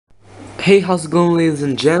Hey, how's it going, ladies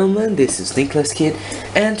and gentlemen? This is NicholasKit,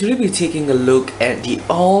 and today we're taking a look at the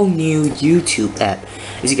all-new YouTube app.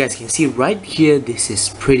 As you guys can see right here, this is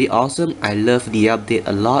pretty awesome. I love the update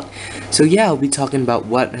a lot. So yeah, I'll be talking about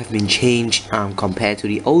what have been changed compared to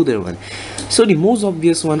the older one. So the most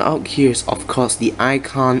obvious one out here is, of course, the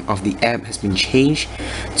icon of the app has been changed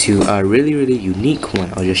to a really unique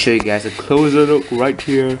one. I'll just show you guys a closer look right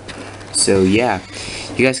here. So yeah,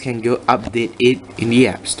 you guys can go update it in the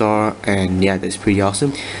App Store, and yeah, that's pretty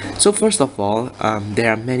awesome. So first of all,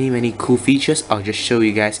 there are many cool features. I'll just show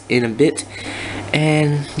you guys in a bit.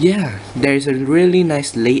 And yeah, there's a really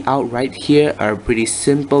nice layout right here, a pretty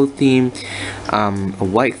simple theme, a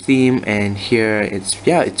white theme, and here it's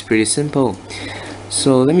pretty simple.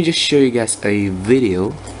 So let me just show you guys a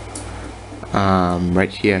video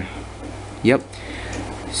right here. Yep.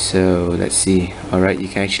 So let's see. Alright, you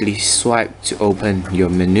can actually swipe to open your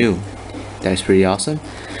menu. That's pretty awesome.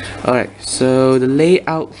 Alright, so the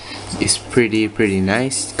layout is pretty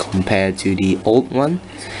nice compared to the old one.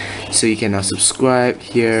 So you can now subscribe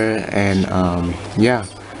here, and yeah.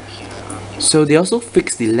 So they also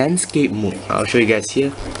fixed the landscape mode. I'll show you guys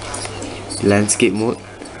here. Landscape mode.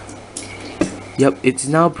 Yep, it's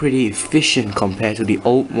now pretty efficient compared to the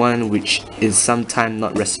old one, which is sometimes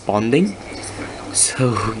not responding.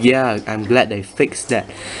 So yeah, I'm glad they fixed that.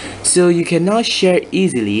 So you can now share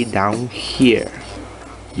easily down here.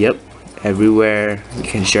 Yep, everywhere you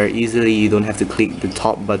can share easily. You don't have to click the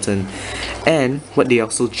top button. And what they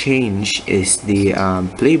also changed is the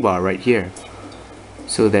play bar right here.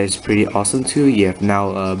 So that's pretty awesome too. You have now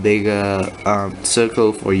a bigger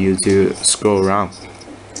circle for you to scroll around.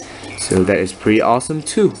 So that is pretty awesome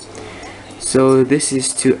too. So this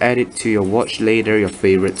is to add it to your watch later, your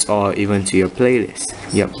favorites, or even to your playlist.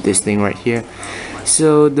 Yep, this thing right here.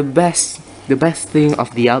 So the best thing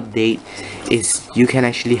of the update is you can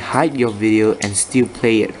actually hide your video and still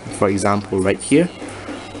play it. For example, right here.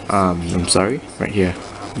 I'm sorry, right here.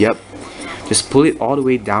 Yep. Just pull it all the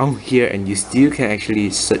way down here, and you still can actually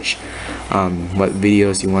search what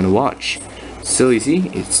videos you want to watch. So you see,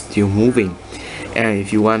 it's still moving. And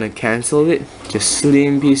if you want to cancel it, just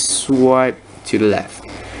simply swipe to the left,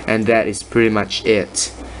 and that is pretty much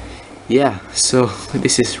it. Yeah, so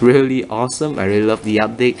this is really awesome. I really love the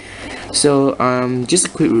update. So just a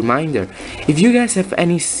quick reminder, if you guys have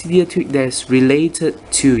any Cydia tweak that's related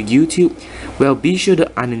to YouTube, well, be sure to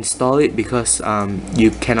uninstall it, because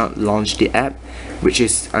you cannot launch the app, which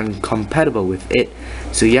is incompatible with it.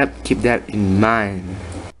 So yep, keep that in mind.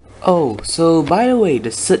 Oh, so by the way,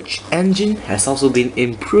 the search engine has also been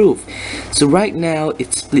improved. So right now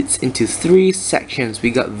it splits into 3 sections.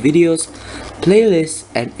 We got videos, playlists,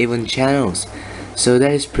 and even channels. So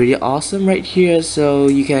that is pretty awesome right here. So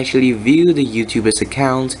you can actually view the YouTuber's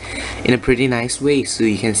account in a pretty nice way. So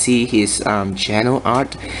you can see his channel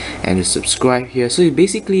art and subscribe here. So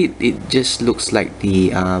basically it just looks like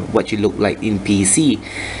the what you look like in PC.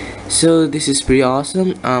 So this is pretty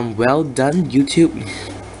awesome. Well done, YouTube.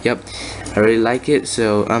 Yep, I really like it.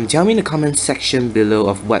 So tell me in the comment section below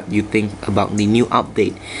of what you think about the new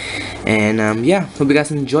update. And yeah, hope you guys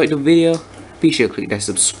enjoyed the video. Be sure to click that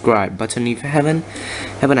subscribe button if you haven't.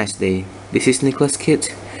 Have a nice day. This is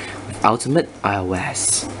NicholasKit with Ultimate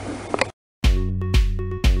iOS.